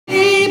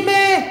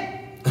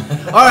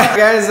Alright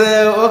guys,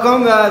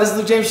 welcome. This is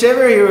Luke James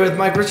Shaffer here with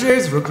Mike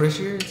Richards, Rook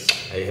Richards.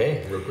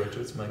 Hey, Rook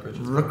Richards, Mike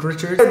Richards. Rook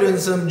Richards. We're doing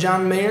some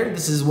John Mayer.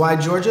 This is Why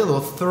Georgia, a little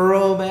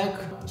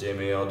throwback.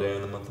 JMA all day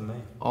in the month of May.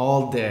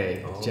 All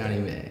day, Johnny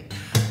May.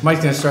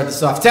 Mike's gonna start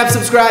this off. Tap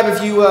subscribe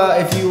if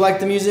you like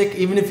the music.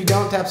 Even if you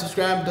don't, tap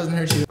subscribe. It doesn't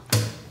hurt you.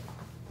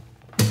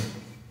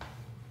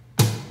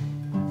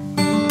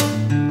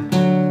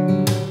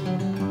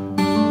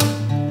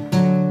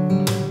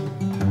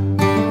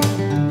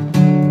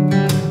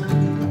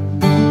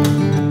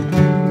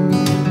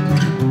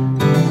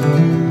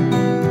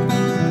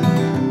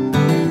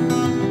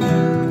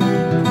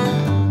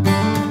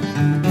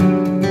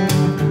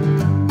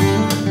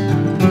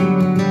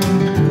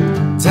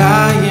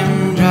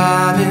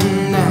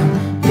 Driving down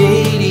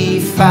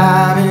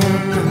 85 in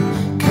the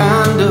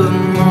kind of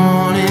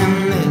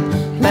morning that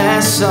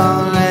lasts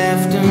all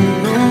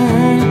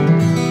afternoon.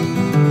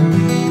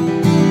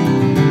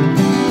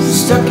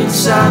 Stuck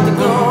inside the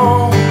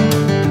glow.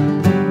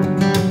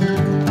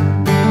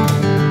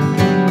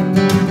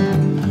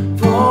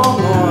 4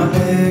 more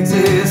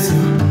exits to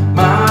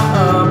my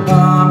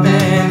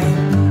apartment.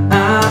 I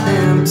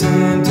am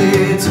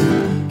tempted to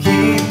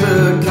keep the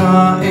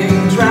car in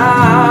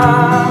drive.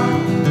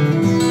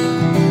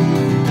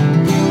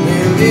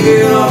 Leave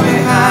it all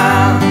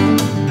behind.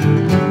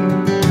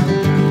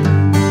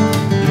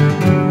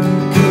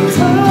 'Cause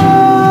I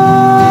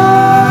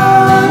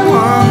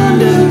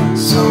wonder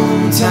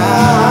sometimes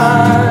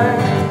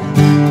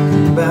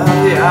about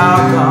the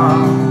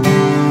outcome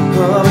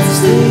of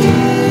still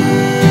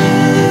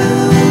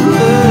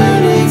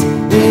verdict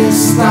this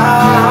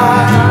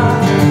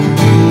life.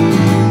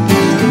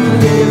 I'm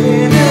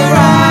living it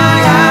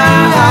right.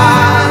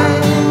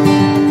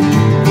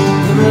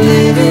 I'm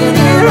living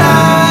it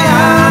right.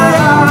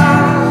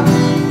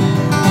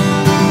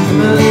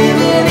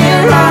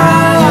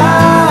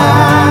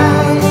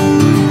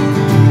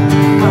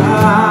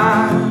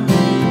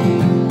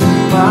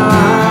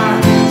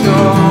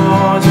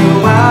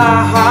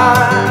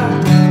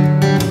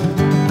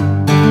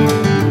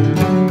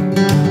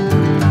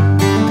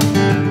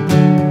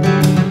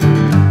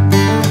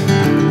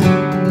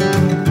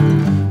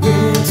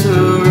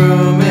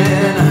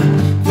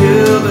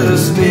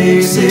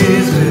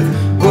 Spaces with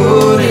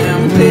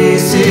wooden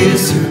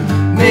places to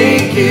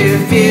make it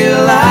feel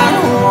like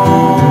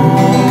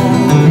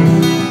home.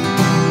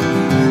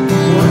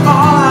 When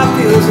all I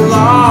feel is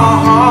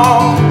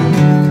alone,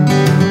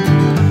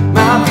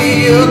 might be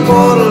a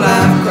quarter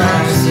life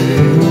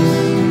crisis,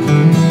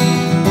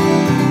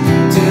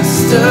 just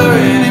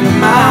stirring in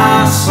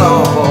my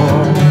soul.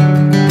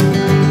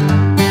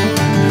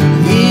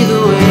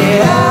 Either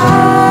way, I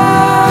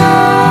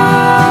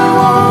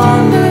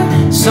wonder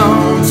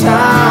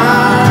sometimes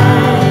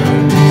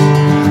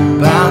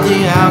about the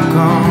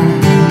outcome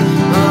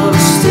of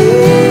still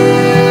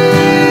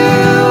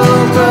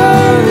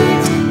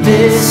birds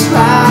this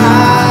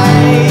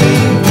life.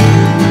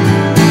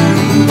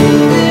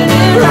 Living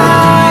it right.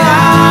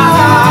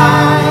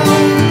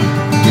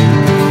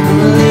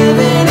 I'm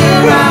living it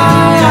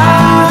right.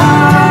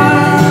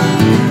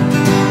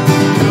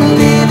 I'm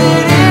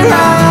living it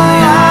right.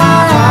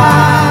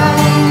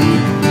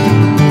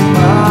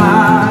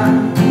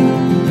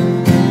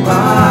 Why,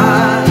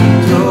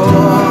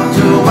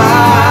 Georgia,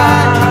 why?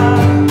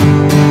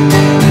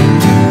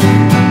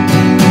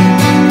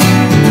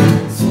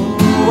 So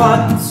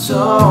what?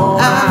 So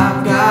I've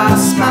got a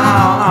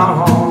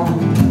smile on.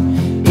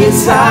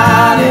 It's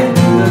hiding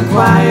the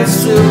quiet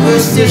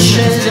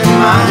superstitions in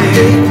my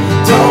head.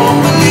 Don't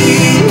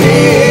believe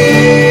me.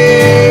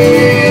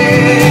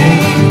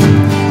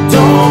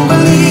 Don't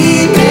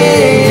believe me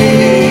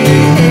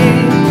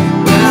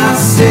when I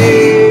say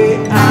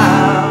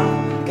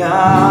I've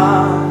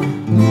got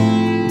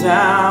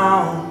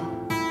down.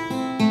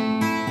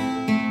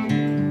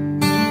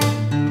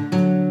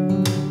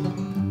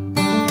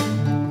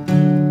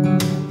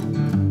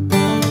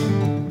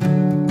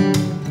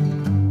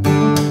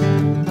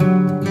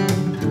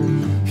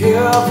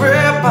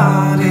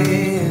 Everybody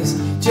is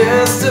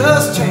just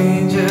a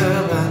stranger,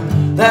 but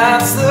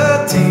that's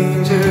the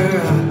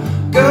danger of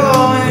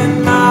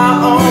going my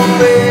own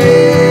way.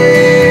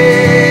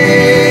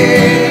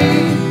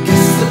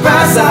 Guess the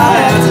price I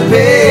have to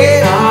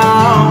pay,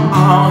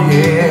 oh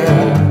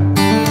yeah.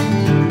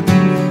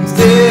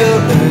 Still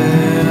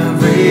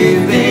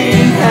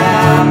everything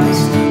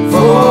happens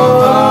for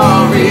a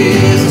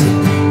reason.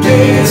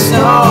 There's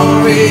no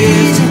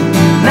reason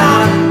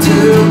not to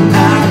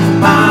act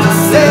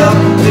myself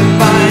if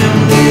I am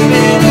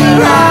living it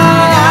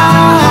right.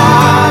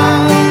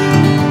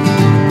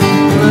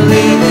 I'm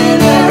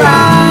living it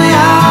right.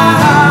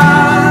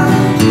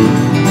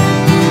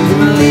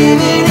 I'm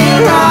living it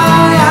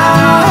right.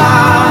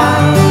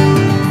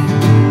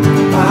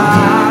 Why?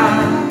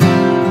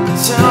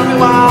 Tell me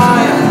why?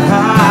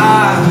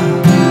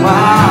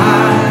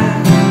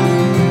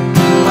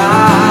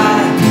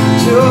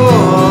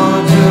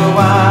 Georgia,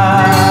 why?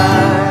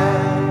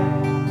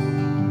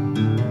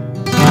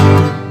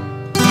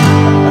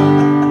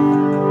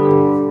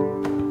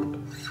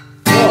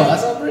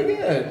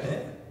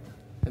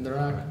 And the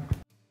rock.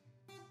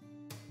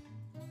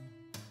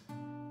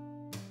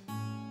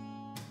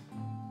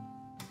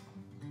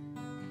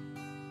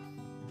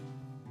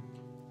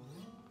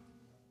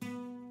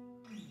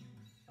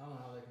 I don't know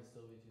how they can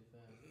still be too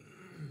fast.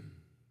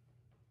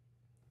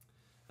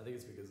 I think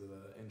it's because of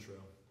the intro.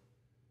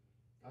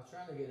 I was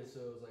trying to get it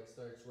so it was like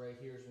starts right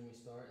here is when we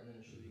start, and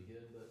then it should be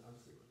good, but I'm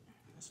still.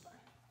 That's fine.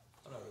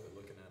 I'm not really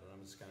looking at it.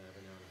 I'm just kind of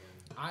every now and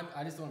again.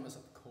 I just don't want to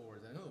mess up